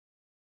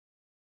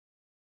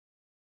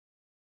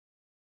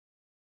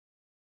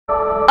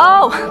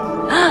Oh,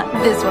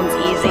 this one's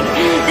easy.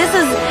 This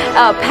is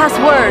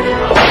password.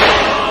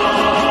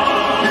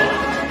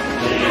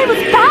 It was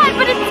bad,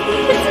 but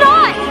it's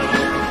not.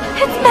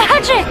 It's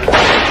magic.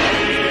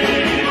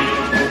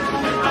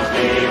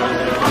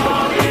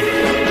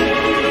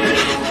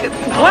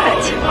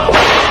 What?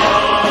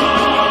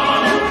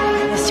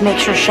 It's to make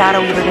sure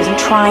Shadow Weaver doesn't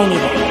try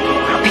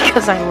anything.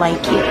 Because I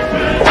like you.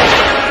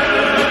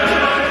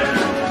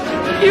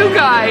 You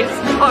guys,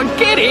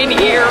 get in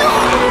here.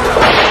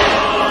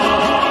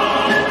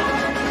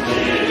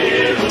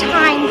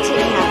 Time to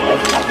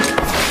eat.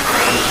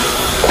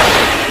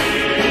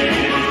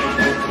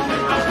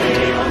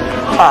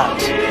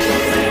 But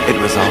it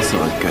was also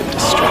a good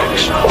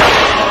distraction.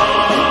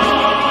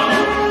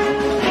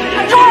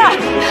 Dora!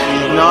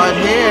 He's not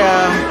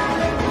here.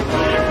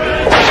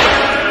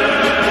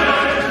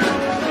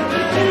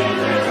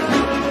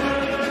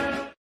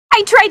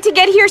 I tried to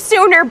get here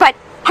sooner, but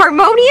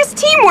harmonious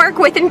teamwork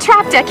with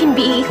Entrapta can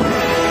be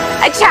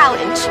a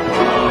challenge.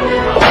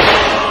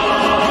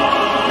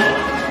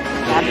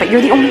 Yeah, but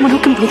you're the only one who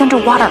can breathe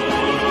underwater.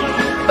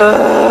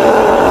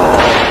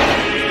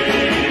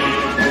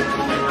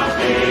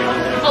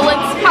 Well,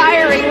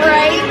 inspiring,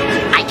 right?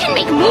 I can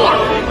make more.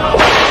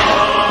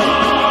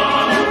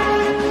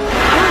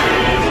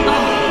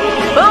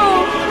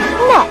 Boom!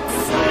 Nuts.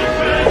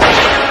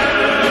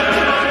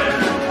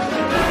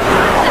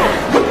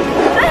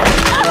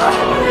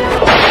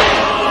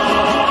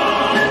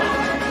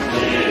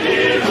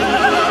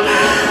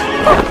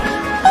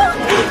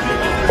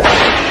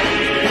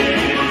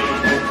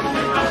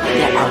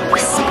 There are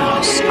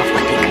whispers of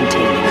what they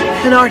contain.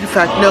 An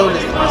artifact known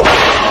as...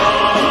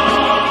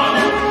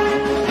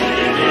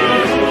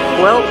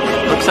 Well,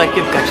 looks like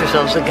you've got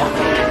yourselves a guide.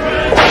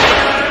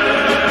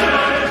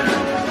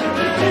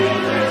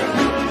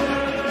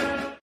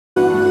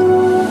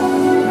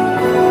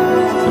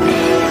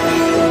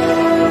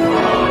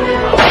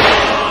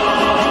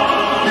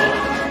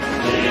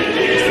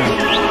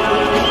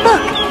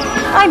 Look,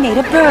 I made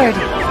a bird.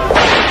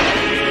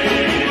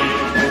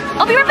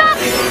 I'll be right back.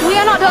 We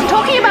are not done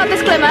talking about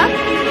this, Glimmer.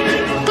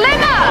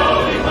 Glimmer!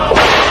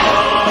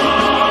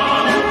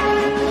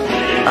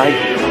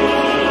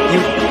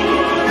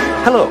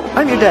 Hello,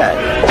 I'm your dad.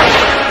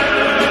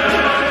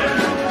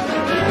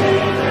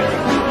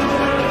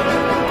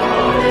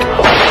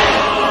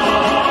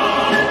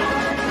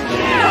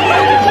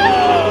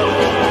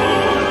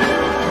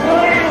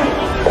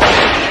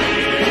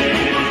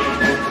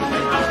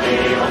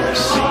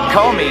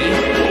 Call me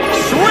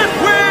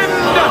Swiftwind!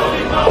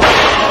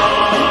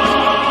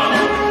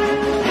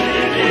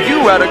 You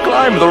had to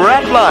climb the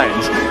rat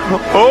lines.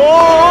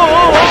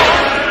 Oh!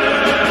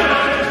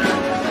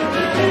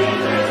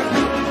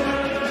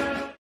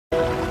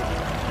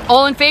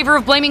 All in favor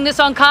of blaming this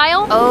on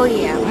Kyle? Oh,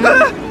 yeah.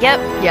 Yep.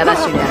 Yeah,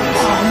 that's unanimous.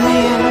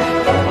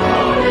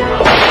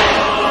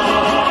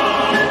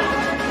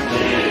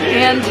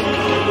 And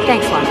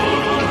thanks, Lana.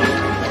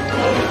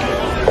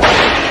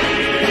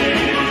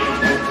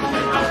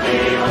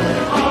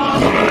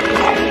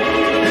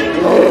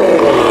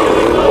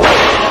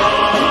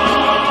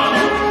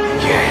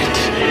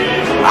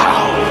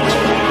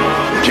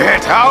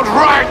 Get out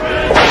right!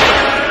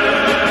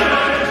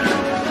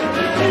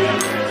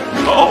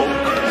 Oh!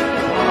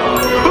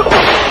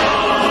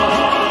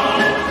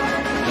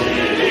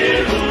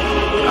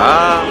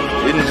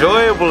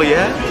 Enjoyable,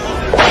 yes?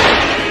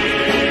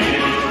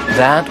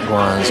 That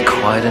was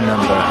quite a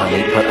number,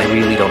 honey, but I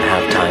really don't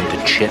have time to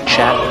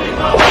chit-chat.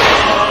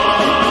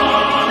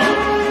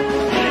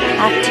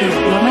 Have to.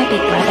 You're my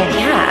big brother.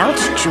 Yeah,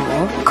 ouch,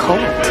 Jewel. Cold